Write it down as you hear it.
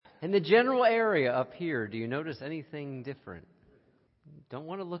In the general area up here, do you notice anything different? Don't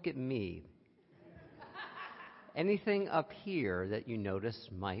want to look at me. Anything up here that you notice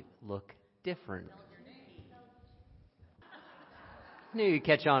might look different? Knew you'd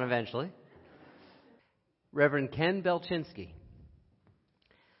catch on eventually. Reverend Ken Belchinsky.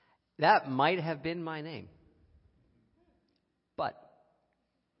 That might have been my name. But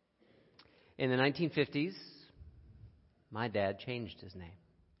in the 1950s, my dad changed his name.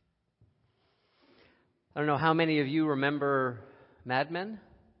 I don't know how many of you remember Mad Men?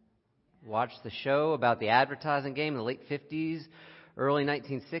 Watched the show about the advertising game in the late 50s, early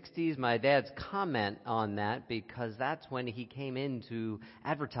 1960s. My dad's comment on that, because that's when he came into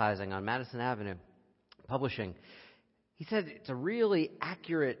advertising on Madison Avenue, publishing. He said it's a really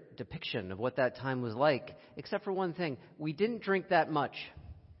accurate depiction of what that time was like, except for one thing. We didn't drink that much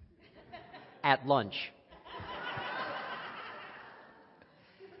at lunch.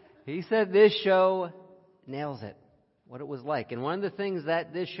 He said this show nails it, what it was like. And one of the things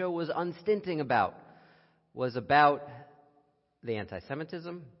that this show was unstinting about was about the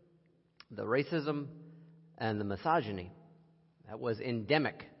anti-Semitism, the racism, and the misogyny that was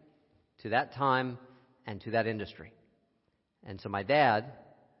endemic to that time and to that industry. And so my dad,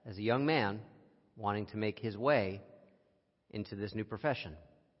 as a young man, wanting to make his way into this new profession,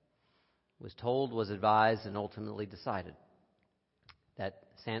 was told, was advised, and ultimately decided that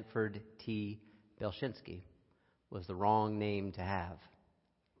Sanford T. Belchinsky was the wrong name to have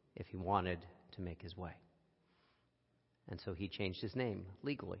if he wanted to make his way. And so he changed his name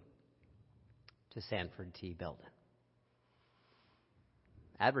legally to Sanford T. Beldon.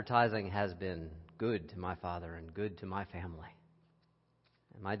 Advertising has been good to my father and good to my family.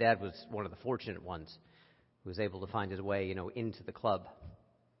 And my dad was one of the fortunate ones who was able to find his way, into the club.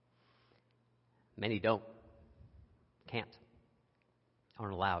 Many don't, can't,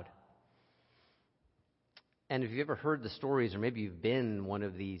 aren't allowed. And if you've ever heard the stories, or maybe you've been one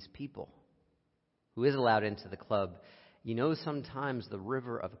of these people who is allowed into the club, sometimes the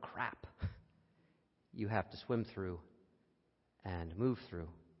river of crap you have to swim through and move through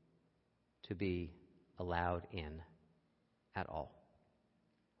to be allowed in at all.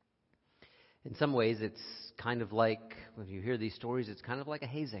 In some ways, it's kind of like, when you hear these stories, it's kind of like a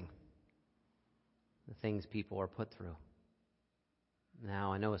hazing. The things people are put through.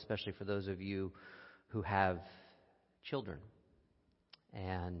 Now, I know especially for those of you who have children,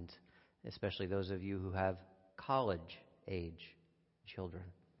 and especially those of you who have college-age children.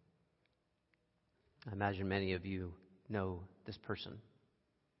 I imagine many of you know this person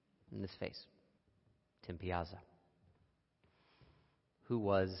in this face, Tim Piazza, who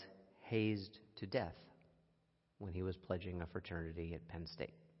was hazed to death when he was pledging a fraternity at Penn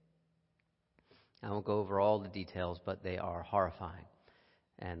State. I won't go over all the details, but they are horrifying.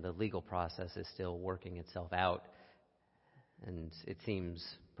 And the legal process is still working itself out. And it seems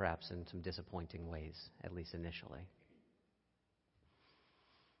perhaps in some disappointing ways, at least initially.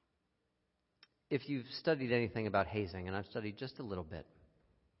 If you've studied anything about hazing, and I've studied just a little bit,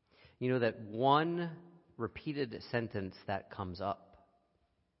 you know that one repeated sentence that comes up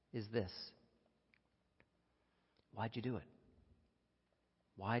is this: why'd you do it?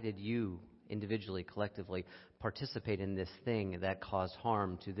 Why did you individually, collectively, participate in this thing that caused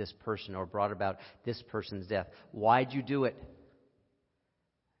harm to this person or brought about this person's death? Why'd you do it?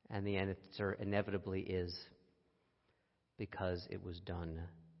 And the answer inevitably is, because it was done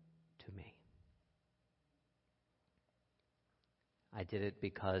to me. I did it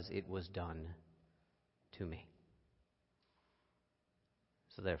because it was done to me.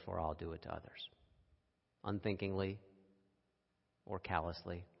 So therefore, I'll do it to others. Unthinkingly or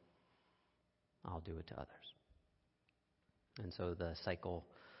callously, I'll do it to others. And so the cycle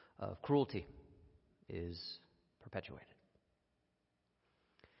of cruelty is perpetuated.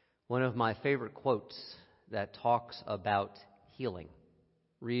 One of my favorite quotes that talks about healing,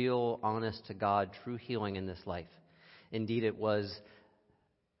 real, honest to God, true healing in this life. Indeed, it was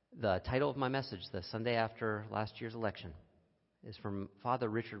the title of my message the Sunday after last year's election, is from Father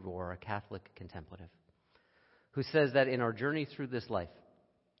Richard Rohr, a Catholic contemplative, who says that in our journey through this life,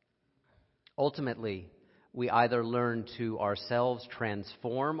 ultimately, we either learn to ourselves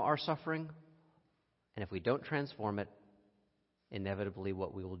transform our suffering, and if we don't transform it, inevitably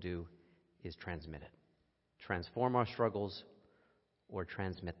what we will do is transmit it. Transform our struggles or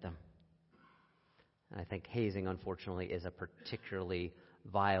transmit them. And I think hazing, unfortunately, is a particularly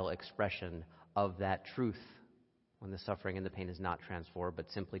vile expression of that truth, when the suffering and the pain is not transformed,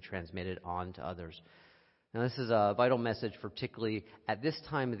 but simply transmitted on to others. Now, this is a vital message, particularly at this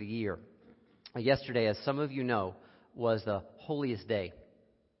time of the year. Yesterday, as some of you know, was the holiest day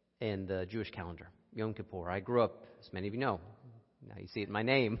in the Jewish calendar, Yom Kippur. I grew up, as many of you know, now you see it in my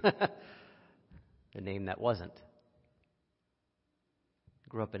name, the name that wasn't.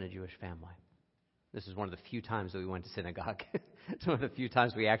 Grew up in a Jewish family. This is one of the few times that we went to synagogue. It's one of the few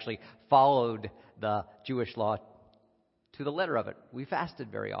times we actually followed the Jewish law to the letter of it. We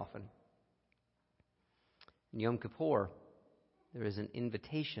fasted very often. In Yom Kippur, there is an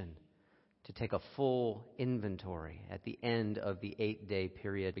invitation to take a full inventory at the end of the 8-day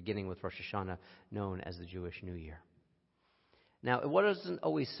period, beginning with Rosh Hashanah, known as the Jewish New Year. Now, it wasn't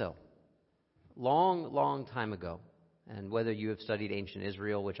always so. Long, long time ago, and whether you have studied ancient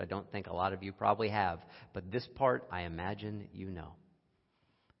Israel, which I don't think a lot of you probably have, but this part I imagine you know.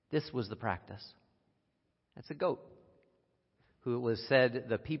 This was the practice. That's a goat who it was said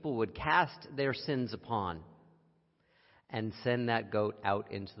the people would cast their sins upon and send that goat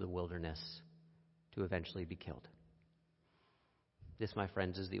out into the wilderness to eventually be killed. This, my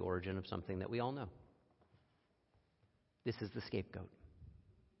friends, is the origin of something that we all know. This is the scapegoat.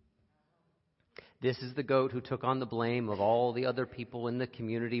 This is the goat who took on the blame of all the other people in the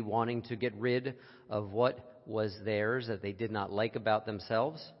community wanting to get rid of what was theirs that they did not like about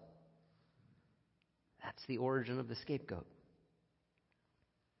themselves. That's the origin of the scapegoat.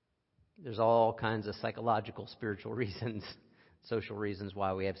 There's all kinds of psychological, spiritual reasons, social reasons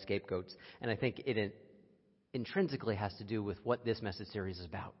why we have scapegoats. And I think it intrinsically has to do with what this message series is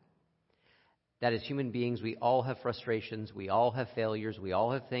about. That as human beings, we all have frustrations, we all have failures, we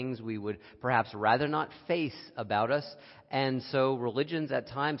all have things we would perhaps rather not face about us. And so religions at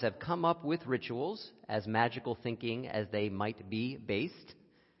times have come up with rituals, as magical thinking as they might be based,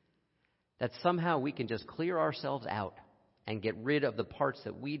 that somehow we can just clear ourselves out and get rid of the parts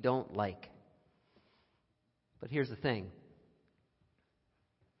that we don't like. But here's the thing.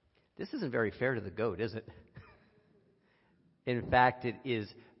 This isn't very fair to the goat, is it? In fact, it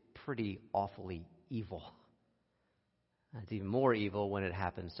is pretty awfully evil. It's even more evil when it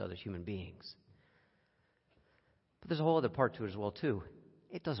happens to other human beings. But there's a whole other part to it as well, too.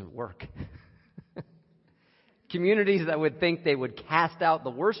 It doesn't work. Communities that would think they would cast out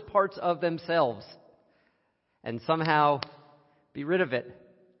the worst parts of themselves and somehow be rid of it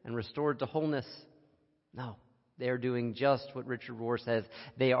and restored to wholeness. No, they are doing just what Richard Rohr says.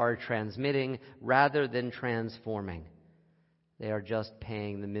 They are transmitting rather than transforming. They are just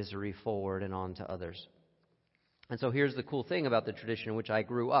paying the misery forward and on to others. And so here's the cool thing about the tradition in which I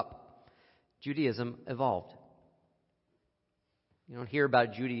grew up. Judaism evolved. You don't hear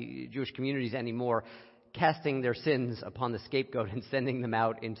about Jewish communities anymore casting their sins upon the scapegoat and sending them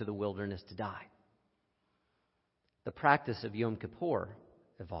out into the wilderness to die. The practice of Yom Kippur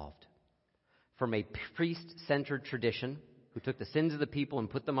evolved from a priest-centered tradition who took the sins of the people and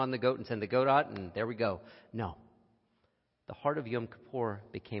put them on the goat and sent the goat out, and there we go. No. The heart of Yom Kippur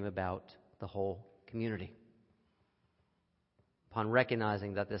became about the whole community. Upon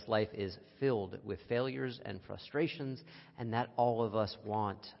recognizing that this life is filled with failures and frustrations, and that all of us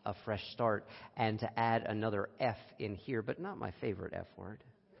want a fresh start, and to add another F in here, but not my favorite F word,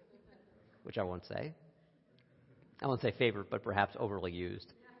 which I won't say. I won't say favorite, but perhaps overly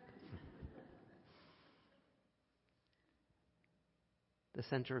used. The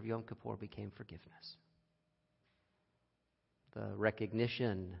center of Yom Kippur became forgiveness. The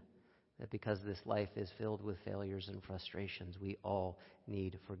recognition that because this life is filled with failures and frustrations, we all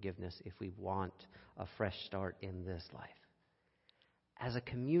need forgiveness if we want a fresh start in this life. As a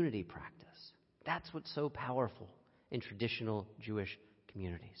community practice, that's what's so powerful in traditional Jewish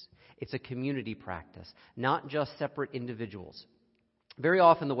communities. It's a community practice, not just separate individuals. Very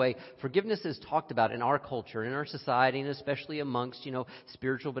often the way forgiveness is talked about in our culture, in our society, and especially amongst,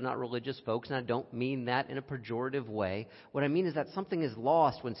 spiritual but not religious folks, and I don't mean that in a pejorative way. What I mean is that something is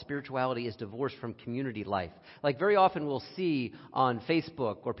lost when spirituality is divorced from community life. Like very often we'll see on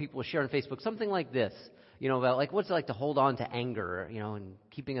Facebook, or people will share on Facebook, something like this, about like what's it like to hold on to anger, and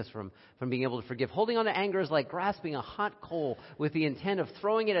keeping us from being able to forgive. Holding on to anger is like grasping a hot coal with the intent of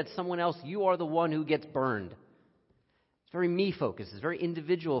throwing it at someone else. You are the one who gets burned. It's very me-focused. It's very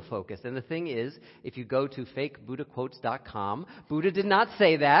individual-focused. And the thing is, if you go to fakebuddhaquotes.com, Buddha did not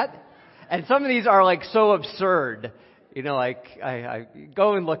say that. And some of these are like so absurd. I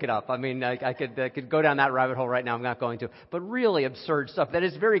go and look it up. I mean, I could go down that rabbit hole right now. I'm not going to. But really absurd stuff that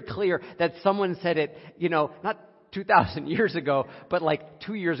is very clear that someone said it, not 2,000 years ago, but like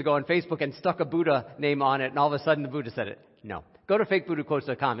 2 years ago on Facebook and stuck a Buddha name on it, and all of a sudden the Buddha said it. No. Go to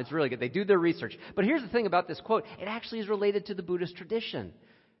fakebuddhaquotes.com. It's really good. They do their research. But here's the thing about this quote. It actually is related to the Buddhist tradition.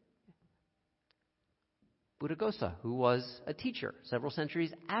 Buddhaghosa, who was a teacher several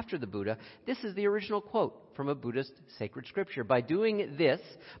centuries after the Buddha, this is the original quote from from a Buddhist sacred scripture. By doing this,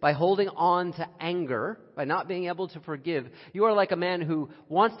 by holding on to anger, by not being able to forgive, you are like a man who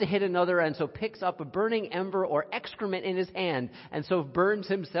wants to hit another and so picks up a burning ember or excrement in his hand and so burns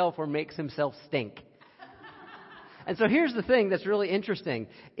himself or makes himself stink. And so here's the thing that's really interesting,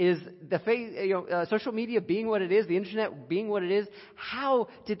 is social media being what it is, the internet being what it is, how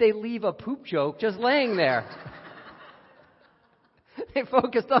did they leave a poop joke just laying there? They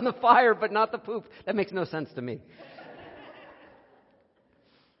focused on the fire, but not the poop. That makes no sense to me.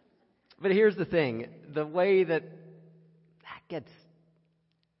 But here's the thing, the way that gets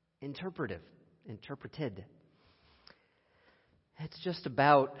interpreted, it's just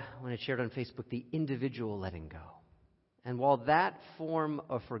about, when it's shared on Facebook, the individual letting go. And while that form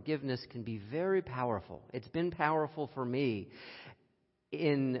of forgiveness can be very powerful, it's been powerful for me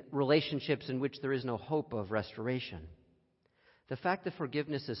in relationships in which there is no hope of restoration. The fact that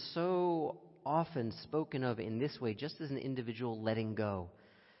forgiveness is so often spoken of in this way, just as an individual letting go,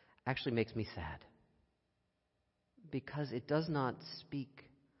 actually makes me sad. Because it does not speak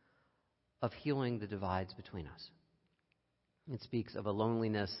of healing the divides between us. It speaks of a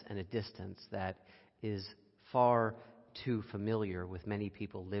loneliness and a distance that is far too familiar with many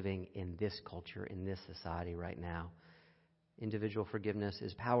people living in this culture, in this society right now. Individual forgiveness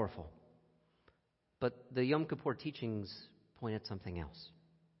is powerful. But the Yom Kippur teachings point at something else.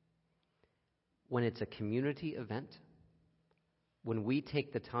 When it's a community event, when we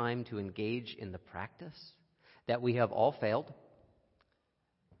take the time to engage in the practice that we have all failed,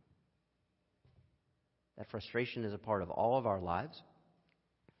 that frustration is a part of all of our lives,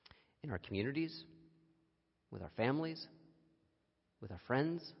 in our communities, with our families, with our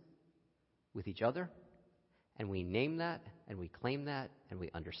friends, with each other, and we name that, and we claim that, and we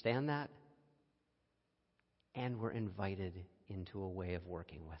understand that, and we're invited into a way of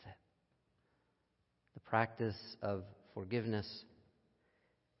working with it. The practice of forgiveness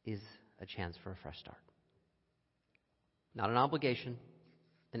is a chance for a fresh start. Not an obligation,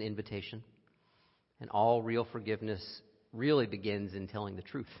 an invitation. And all real forgiveness really begins in telling the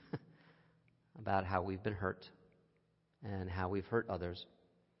truth about how we've been hurt and how we've hurt others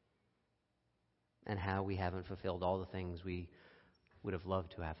and how we haven't fulfilled all the things we would have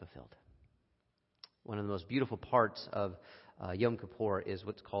loved to have fulfilled. One of the most beautiful parts of Yom Kippur is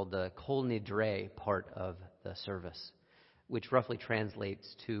what's called the Kol Nidre part of the service, which roughly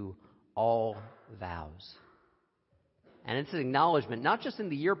translates to all vows. And it's an acknowledgement, not just in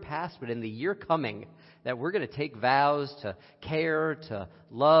the year past, but in the year coming, that we're going to take vows to care, to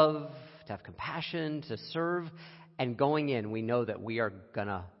love, to have compassion, to serve. And going in, we know that we are going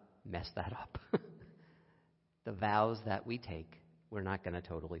to mess that up. The vows that we take, we're not going to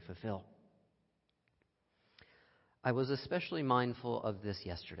totally fulfill. I was especially mindful of this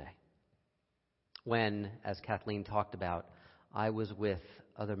yesterday when, as Kathleen talked about, I was with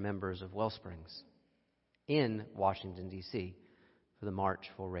other members of Wellsprings in Washington, D.C. for the March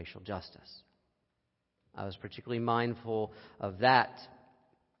for Racial Justice. I was particularly mindful of that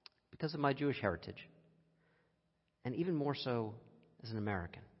because of my Jewish heritage, and even more so as an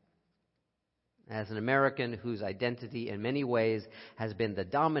American. As an American whose identity in many ways has been the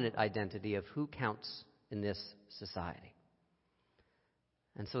dominant identity of who counts in this society.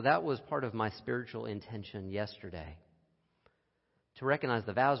 And so that was part of my spiritual intention yesterday. To recognize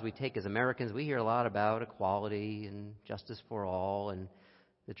the vows we take as Americans. We hear a lot about equality and justice for all. And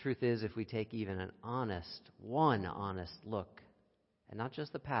the truth is, if we take even one honest look, and not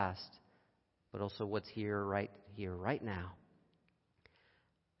just the past, but also what's here, right now,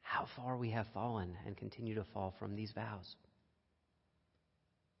 how far we have fallen and continue to fall from these vows.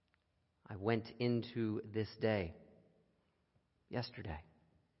 I went into this day, yesterday,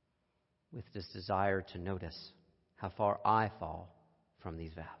 with this desire to notice how far I fall from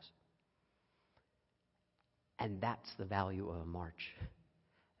these vows. And that's the value of a march.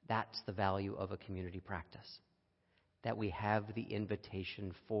 That's the value of a community practice. That we have the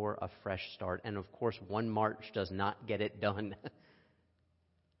invitation for a fresh start. And of course, one march does not get it done.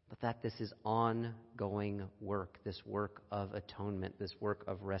 But that this is ongoing work, this work of atonement, this work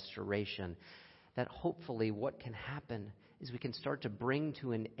of restoration. That hopefully what can happen is we can start to bring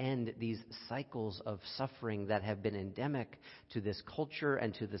to an end these cycles of suffering that have been endemic to this culture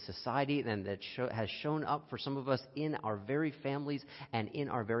and to the society, and that has shown up for some of us in our very families and in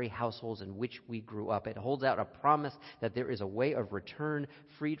our very households in which we grew up. It holds out a promise that there is a way of return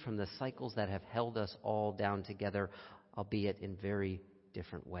freed from the cycles that have held us all down together, albeit in very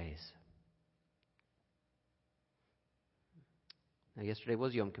different ways. Now, yesterday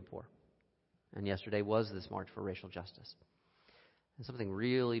was Yom Kippur, and yesterday was this March for Racial Justice. And something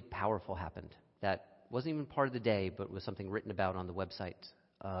really powerful happened that wasn't even part of the day, but was something written about on the website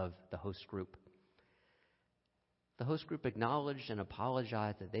of the host group. The host group acknowledged and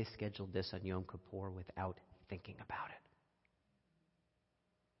apologized that they scheduled this on Yom Kippur without thinking about it.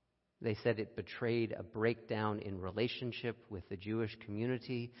 They said it betrayed a breakdown in relationship with the Jewish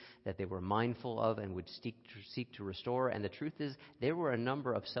community that they were mindful of and would seek to restore. And the truth is, there were a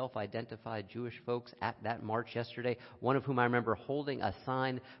number of self-identified Jewish folks at that march yesterday, one of whom I remember holding a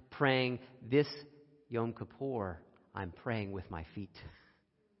sign praying, "This Yom Kippur, I'm praying with my feet."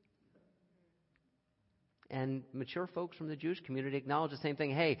 And mature folks from the Jewish community acknowledge the same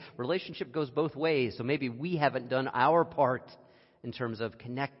thing. Hey, relationship goes both ways, so maybe we haven't done our part in terms of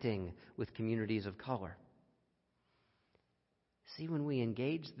connecting with communities of color. See, when we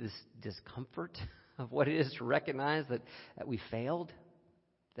engage this discomfort of what it is to recognize that we failed,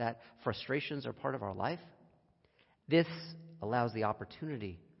 that frustrations are part of our life, this allows the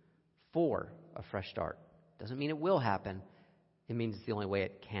opportunity for a fresh start. Doesn't mean it will happen. It means it's the only way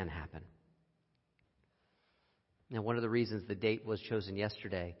it can happen. Now, one of the reasons the date was chosen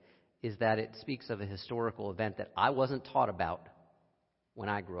yesterday is that it speaks of a historical event that I wasn't taught about when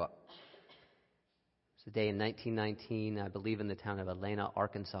I grew up. It's a day in 1919, I believe in the town of Helena,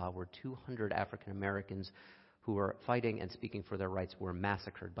 Arkansas, where 200 African Americans who were fighting and speaking for their rights were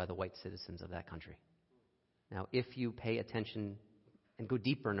massacred by the white citizens of that country. Now, if you pay attention and go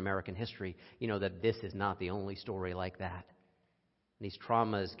deeper in American history, you know that this is not the only story like that. These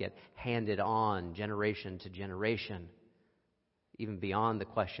traumas get handed on generation to generation, even beyond the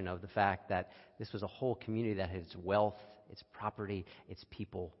question of the fact that this was a whole community that had its wealth, its property, its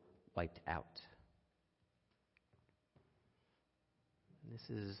people wiped out. And this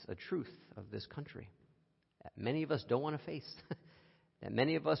is a truth of this country that many of us don't want to face. That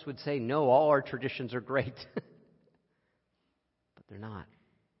many of us would say, no, all our traditions are great. But they're not.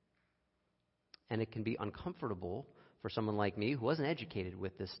 And it can be uncomfortable for someone like me who wasn't educated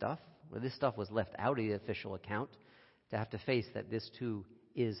with this stuff, where this stuff was left out of the official account, to have to face that this too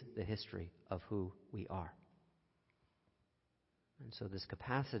is the history of who we are. And so this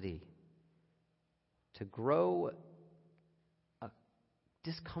capacity to grow a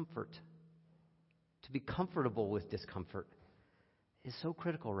discomfort, to be comfortable with discomfort, is so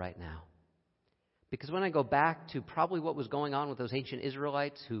critical right now. Because when I go back to probably what was going on with those ancient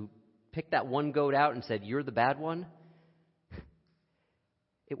Israelites who picked that one goat out and said, "You're the bad one,"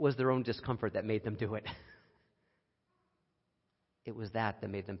 it was their own discomfort that made them do it. It was that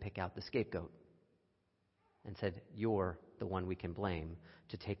made them pick out the scapegoat and said, "You're the one we can blame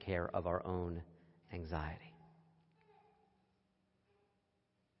to take care of our own anxiety."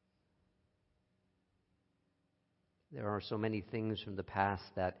 There are so many things from the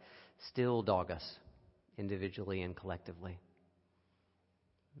past that still dog us individually and collectively.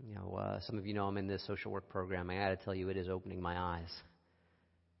 You know, some of you know I'm in this social work program. I got to tell you, it is opening my eyes.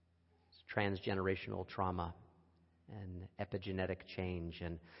 It's transgenerational trauma and epigenetic change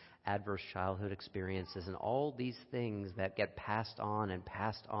and adverse childhood experiences and all these things that get passed on and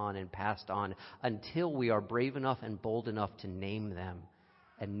passed on and passed on until we are brave enough and bold enough to name them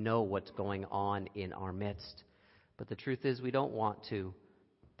and know what's going on in our midst. But the truth is, we don't want to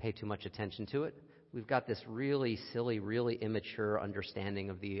pay too much attention to it. We've got this really silly, really immature understanding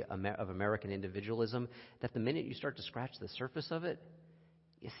of American individualism that the minute you start to scratch the surface of it,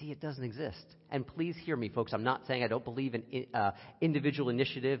 you see, it doesn't exist. And please hear me, folks. I'm not saying I don't believe in individual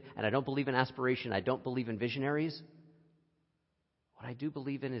initiative, and I don't believe in aspiration. I don't believe in visionaries. What I do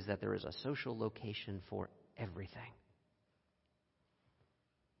believe in is that there is a social location for everything.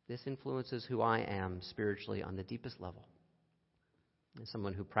 This influences who I am spiritually on the deepest level. As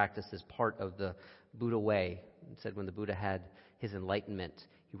someone who practiced as part of the Buddha way, and said when the Buddha had his enlightenment,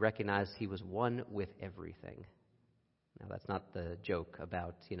 he recognized he was one with everything. Now, that's not the joke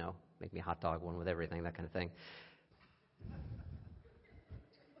about, make me a hot dog, one with everything, that kind of thing.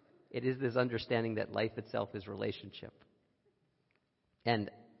 It is this understanding that life itself is relationship. And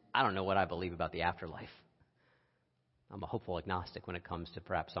I don't know what I believe about the afterlife. I'm a hopeful agnostic when it comes to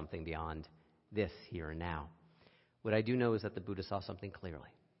perhaps something beyond this here and now. What I do know is that the Buddha saw something clearly,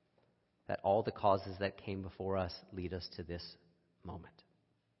 that all the causes that came before us lead us to this moment.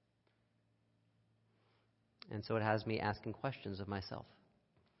 And so it has me asking questions of myself.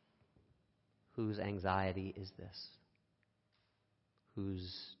 Whose anxiety is this?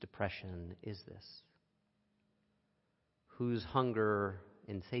 Whose depression is this? Whose hunger,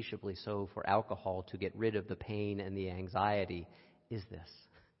 insatiably so, for alcohol to get rid of the pain and the anxiety is this?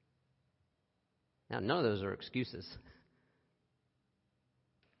 Now, none of those are excuses.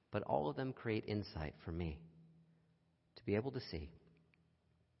 But all of them create insight for me to be able to see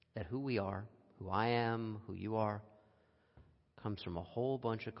that who we are, who I am, who you are, comes from a whole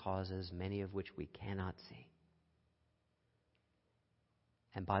bunch of causes, many of which we cannot see.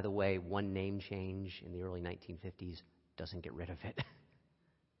 And by the way, one name change in the early 1950s doesn't get rid of it.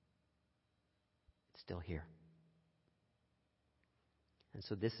 It's still here. And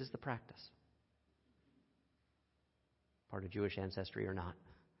so this is the practice. Part of Jewish ancestry or not.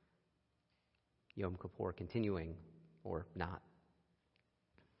 Yom Kippur continuing or not.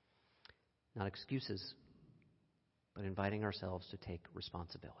 Not excuses, but inviting ourselves to take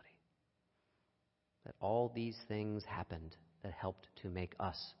responsibility. That all these things happened that helped to make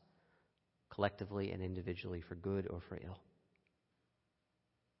us, collectively and individually, for good or for ill.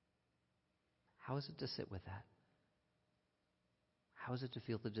 How is it to sit with that? How is it to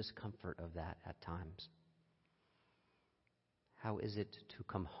feel the discomfort of that at times? How is it to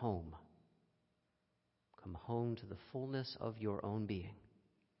come home? Come home to the fullness of your own being.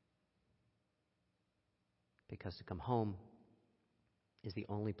 Because to come home is the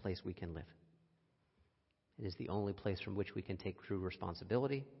only place we can live. It is the only place from which we can take true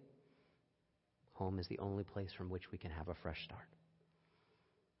responsibility. Home is the only place from which we can have a fresh start.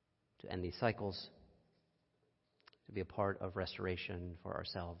 To end these cycles, to be a part of restoration for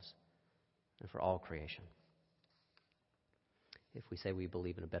ourselves and for all creation. If we say we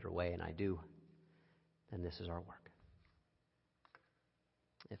believe in a better way, and I do, then this is our work.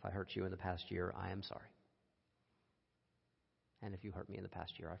 If I hurt you in the past year, I am sorry. And if you hurt me in the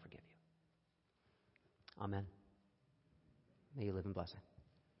past year, I forgive you. Amen. May you live in blessing.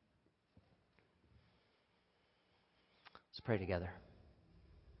 Let's pray together.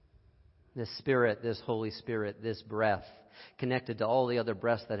 This Spirit, this Holy Spirit, this breath, connected to all the other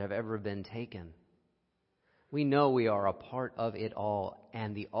breaths that have ever been taken. We know we are a part of it all,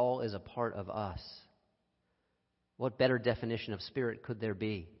 and the all is a part of us. What better definition of Spirit could there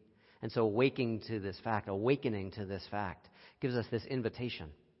be? And so awakening to this fact, gives us this invitation.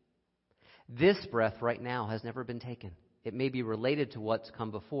 This breath right now has never been taken. It may be related to what's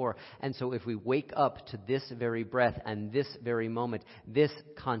come before. And so if we wake up to this very breath and this very moment, this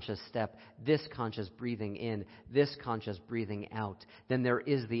conscious step, this conscious breathing in, this conscious breathing out, then there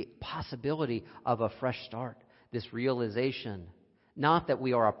is the possibility of a fresh start. This realization, not that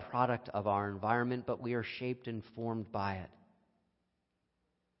we are a product of our environment, but we are shaped and formed by it.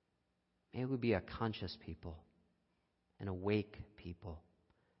 May we be a conscious people, an awake people,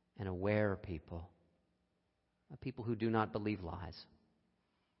 an aware people. A people who do not believe lies.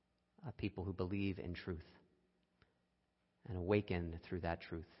 A people who believe in truth. And awaken through that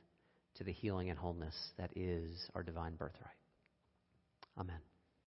truth to the healing and wholeness that is our divine birthright. Amen.